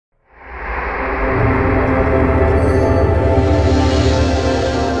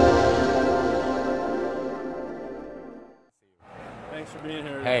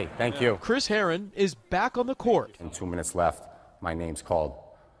Thank you. Chris Herren is back on the court. In 2 minutes left, my name's called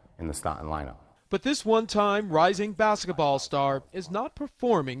in the starting lineup. But this one-time rising basketball star is not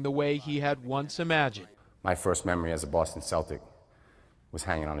performing the way he had once imagined. My first memory as a Boston Celtic was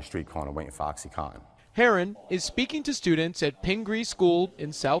hanging on a street corner waiting for Oxycontin. Herren is speaking to students at Pingree School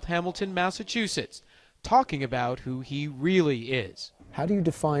in South Hamilton, Massachusetts, talking about who he really is. How do you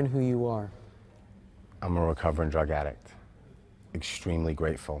define who you are? I'm a recovering drug addict. Extremely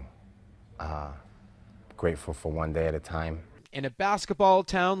grateful. Grateful for one day at a time. In a basketball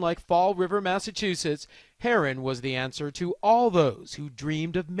town like Fall River, Massachusetts, Herren was the answer to all those who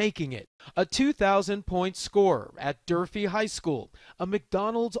dreamed of making it. A 2,000-point scorer at Durfee High School, a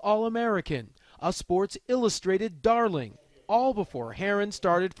McDonald's All-American, a Sports Illustrated darling, all before Herren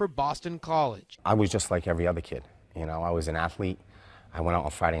started for Boston College. I was just like every other kid. You know, I was an athlete. I went out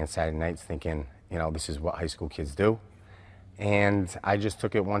on Friday and Saturday nights thinking, you know, this is what high school kids do. And I just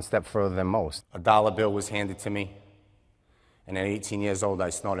took it one step further than most. A dollar bill was handed to me. And at 18 years old, I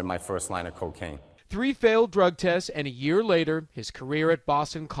snorted my first line of cocaine. 3 failed drug tests, and a year later, his career at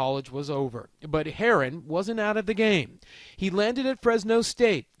Boston College was over. But Herren wasn't out of the game. He landed at Fresno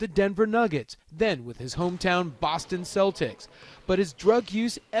State, the Denver Nuggets, then with his hometown Boston Celtics. But his drug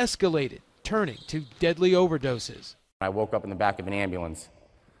use escalated, turning to deadly overdoses. I woke up in the back of an ambulance.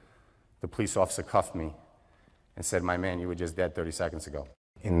 The police officer cuffed me and said, "My man, you were just dead 30 seconds ago."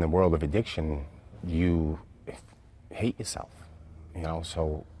 In the world of addiction, you hate yourself, you know,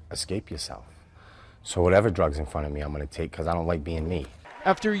 so escape yourself. So whatever drug's in front of me, I'm going to take because I don't like being me.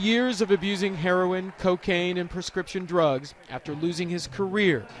 After years of abusing heroin, cocaine, and prescription drugs, after losing his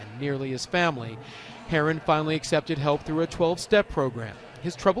career and nearly his family, Herren finally accepted help through a 12-step program.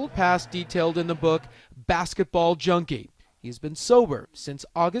 His troubled past detailed in the book Basketball Junkie. He's been sober since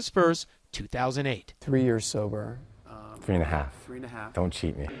August 1st, 2008. 3 years sober. 3.5. 3.5. Don't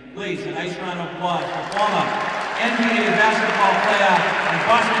cheat me. Please, a nice round of applause for former NBA basketball player and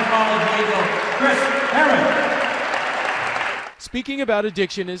Boston College Eagle, Chris Herren. Speaking about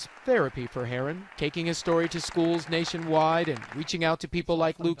addiction is therapy for Herren, taking his story to schools nationwide and reaching out to people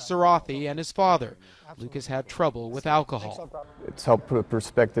like Luke Sarathi and his father. Luke has had trouble with alcohol. It's helped put a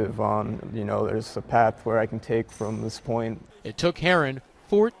perspective on, you know, there's a path where I can take from this point. It took Herren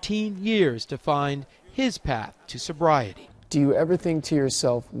 14 years to find his path to sobriety. Do you ever think to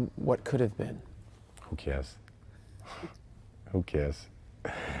yourself, what could have been? Who cares? Who cares?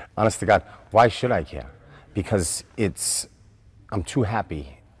 Honest to God, why should I care? Because I'm too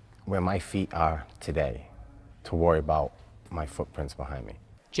happy where my feet are today to worry about my footprints behind me.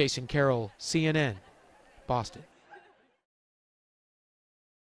 Jason Carroll, CNN, Boston.